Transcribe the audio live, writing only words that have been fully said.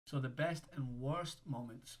So the best and worst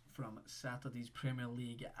moments from Saturday's Premier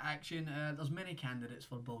League action. There's many candidates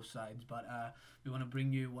for both sides, but we want to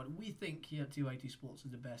bring you what we think here at TYT Sports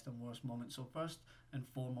is the best and worst moments. So first and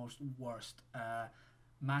foremost, worst.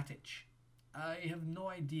 Matic. I have no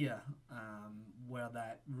idea where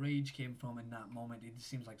that rage came from in that moment. He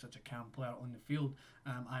seems like such a calm player on the field.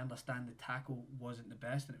 I understand the tackle wasn't the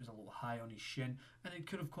best and it was a little high on his shin and it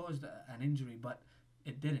could have caused an injury, but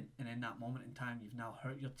it didn't. And in that moment in time, you've now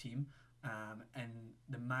hurt your team, and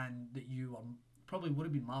the man that you are probably would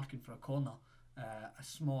have been marking for a corner, a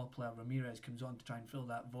small player, Ramirez, comes on to try and fill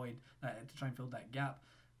that void, to try and fill that gap,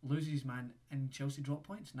 loses his man, and Chelsea drop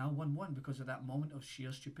points. Now 1-1 because of that moment of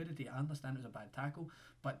sheer stupidity. I understand it was a bad tackle,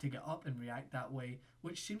 but to get up and react that way,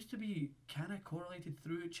 which seems to be kind of correlated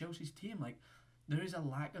through Chelsea's team, like there is a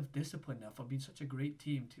lack of discipline there for being such a great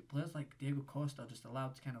team. Players like Diego Costa are just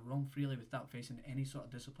allowed to kind of roam freely without facing any sort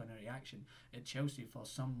of disciplinary action at Chelsea for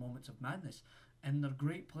some moments of madness. And they're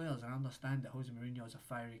great players. I understand that Jose Mourinho is a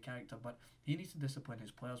fiery character, but he needs to discipline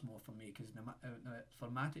his players more for me, because for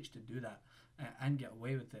Matic to do that and get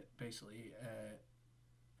away with it, basically,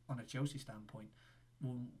 on a Chelsea standpoint,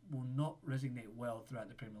 will not resonate well throughout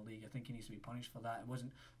the Premier League. I think he needs to be punished for that. It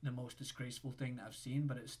wasn't the most disgraceful thing that I've seen,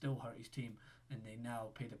 but it still hurt his team, and they now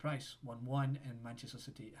pay the price. 1-1, and Manchester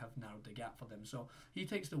City have narrowed the gap for them. So he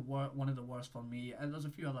takes the one of the worst for me. And there's a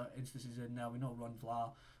few other instances in there. We know Ron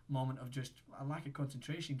Vlaar, moment of just a lack of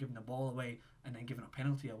concentration, giving the ball away and then giving a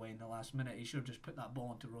penalty away in the last minute. He should have just put that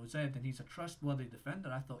ball into Rosed, and he's a trustworthy defender.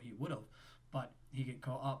 I thought he would have, but he get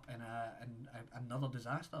caught up in another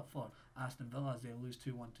disaster for Aston Villa as they lose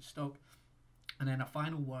 2-1 to Stoke. And then a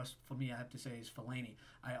final worst for me, I have to say, is Fellaini.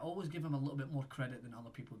 I always give him a little bit more credit than other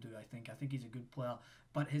people do. I think he's a good player,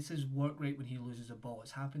 but it's his work rate when he loses a ball.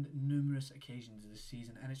 It's happened numerous occasions this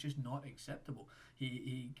season, and it's just not acceptable.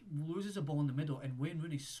 He loses a ball in the middle, and Wayne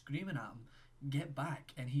Rooney's screaming at him, "Get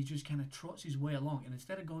back!" And he just kind of trots his way along. And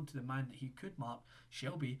instead of going to the man that he could mark,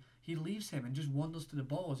 Shelby, he leaves him and just wanders to the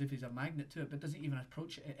ball as if he's a magnet to it, but doesn't even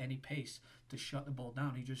approach it at any pace to shut the ball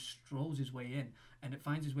down. He just strolls his way in, and it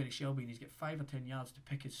finds his way to Shelby, and he's got 5 or 10 yards to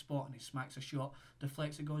pick his spot, and he smacks a shot,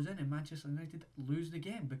 deflects, it goes in, and Manchester United lose the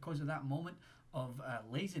game because of that moment of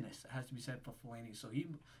laziness, it has to be said, for Fellaini. So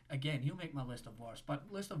he'll make my list of worst.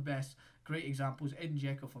 But list of best, great examples. Edin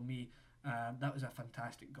Dzeko for me. That was a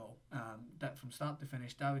fantastic goal. That from start to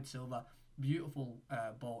finish, David Silva, beautiful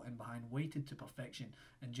ball in behind, weighted to perfection,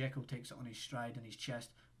 and Dzeko takes it on his stride and his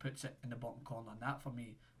chest, puts it in the bottom corner. And that for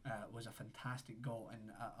me was a fantastic goal,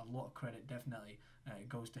 and a lot of credit definitely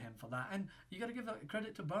goes to him for that. And you got to give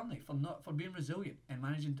credit to Burnley for being resilient and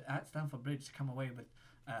managing at Stamford Bridge to come away with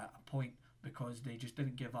a point, because they just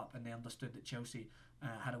didn't give up, and they understood that Chelsea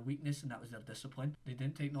had a weakness, and that was their discipline. They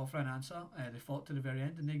didn't take no for an answer. They fought to the very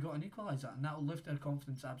end, and they got an equaliser, and that will lift their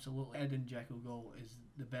confidence absolutely. Edin Dzeko goal is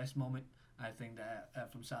the best moment, I think,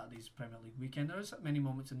 that from Saturday's Premier League weekend. There are many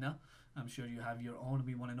moments in there. I'm sure you have your own.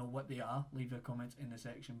 We want to know what they are. Leave your comments in the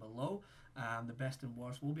section below. The best and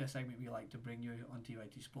worst will be a segment we like to bring you on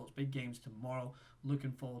TYT Sports. Big games tomorrow.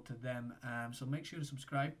 Looking forward to them. So make sure to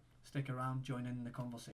subscribe, stick around, join in the conversation.